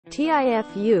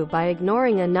TIFU by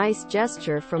ignoring a nice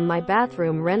gesture from my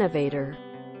bathroom renovator.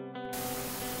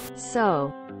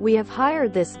 So, we have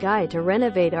hired this guy to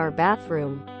renovate our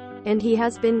bathroom. And he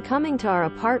has been coming to our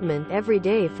apartment every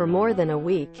day for more than a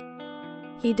week.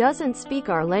 He doesn't speak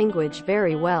our language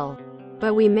very well,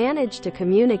 but we manage to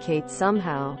communicate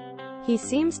somehow. He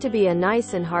seems to be a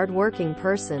nice and hardworking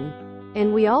person,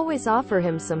 and we always offer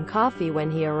him some coffee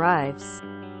when he arrives.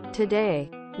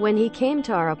 Today, when he came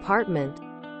to our apartment,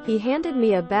 he handed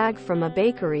me a bag from a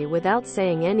bakery without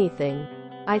saying anything.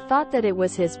 I thought that it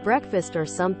was his breakfast or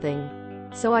something,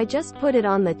 so I just put it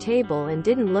on the table and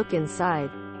didn't look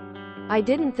inside. I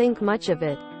didn't think much of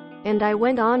it, and I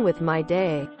went on with my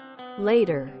day.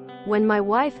 Later, when my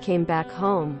wife came back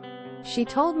home, she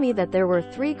told me that there were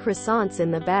 3 croissants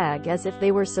in the bag as if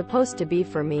they were supposed to be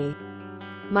for me,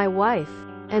 my wife,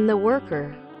 and the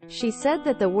worker. She said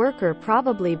that the worker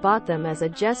probably bought them as a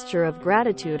gesture of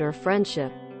gratitude or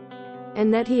friendship,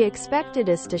 and that he expected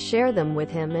us to share them with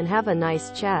him and have a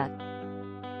nice chat.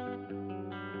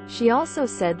 She also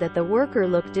said that the worker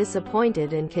looked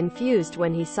disappointed and confused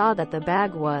when he saw that the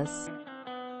bag was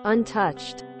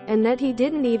untouched, and that he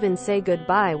didn't even say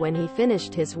goodbye when he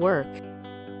finished his work.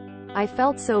 I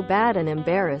felt so bad and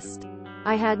embarrassed.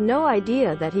 I had no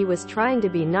idea that he was trying to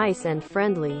be nice and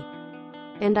friendly,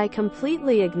 and I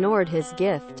completely ignored his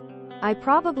gift. I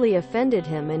probably offended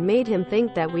him and made him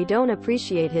think that we don't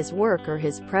appreciate his work or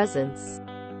his presence.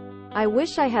 I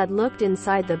wish I had looked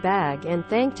inside the bag and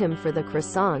thanked him for the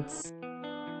croissants.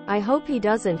 I hope he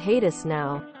doesn't hate us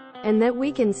now, and that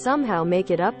we can somehow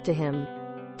make it up to him.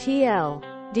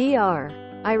 TLDR.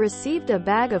 I received a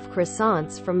bag of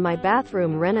croissants from my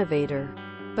bathroom renovator,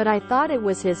 but I thought it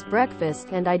was his breakfast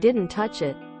and I didn't touch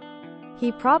it.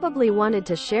 He probably wanted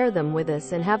to share them with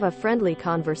us and have a friendly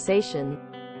conversation,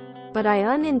 but I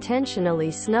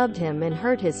unintentionally snubbed him and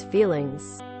hurt his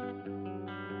feelings.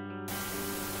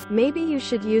 Maybe you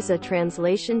should use a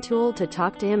translation tool to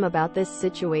talk to him about this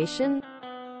situation?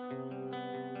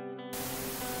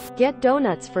 Get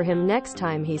donuts for him next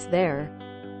time he's there.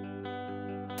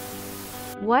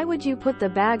 Why would you put the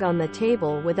bag on the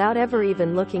table without ever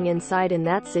even looking inside in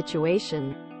that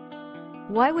situation?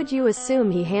 Why would you assume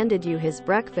he handed you his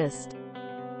breakfast?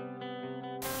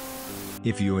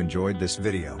 If you enjoyed this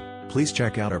video, please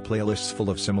check out our playlists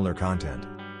full of similar content.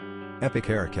 Epic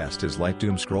Aircast is like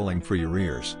doom scrolling for your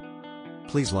ears.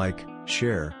 Please like,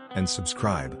 share, and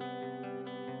subscribe.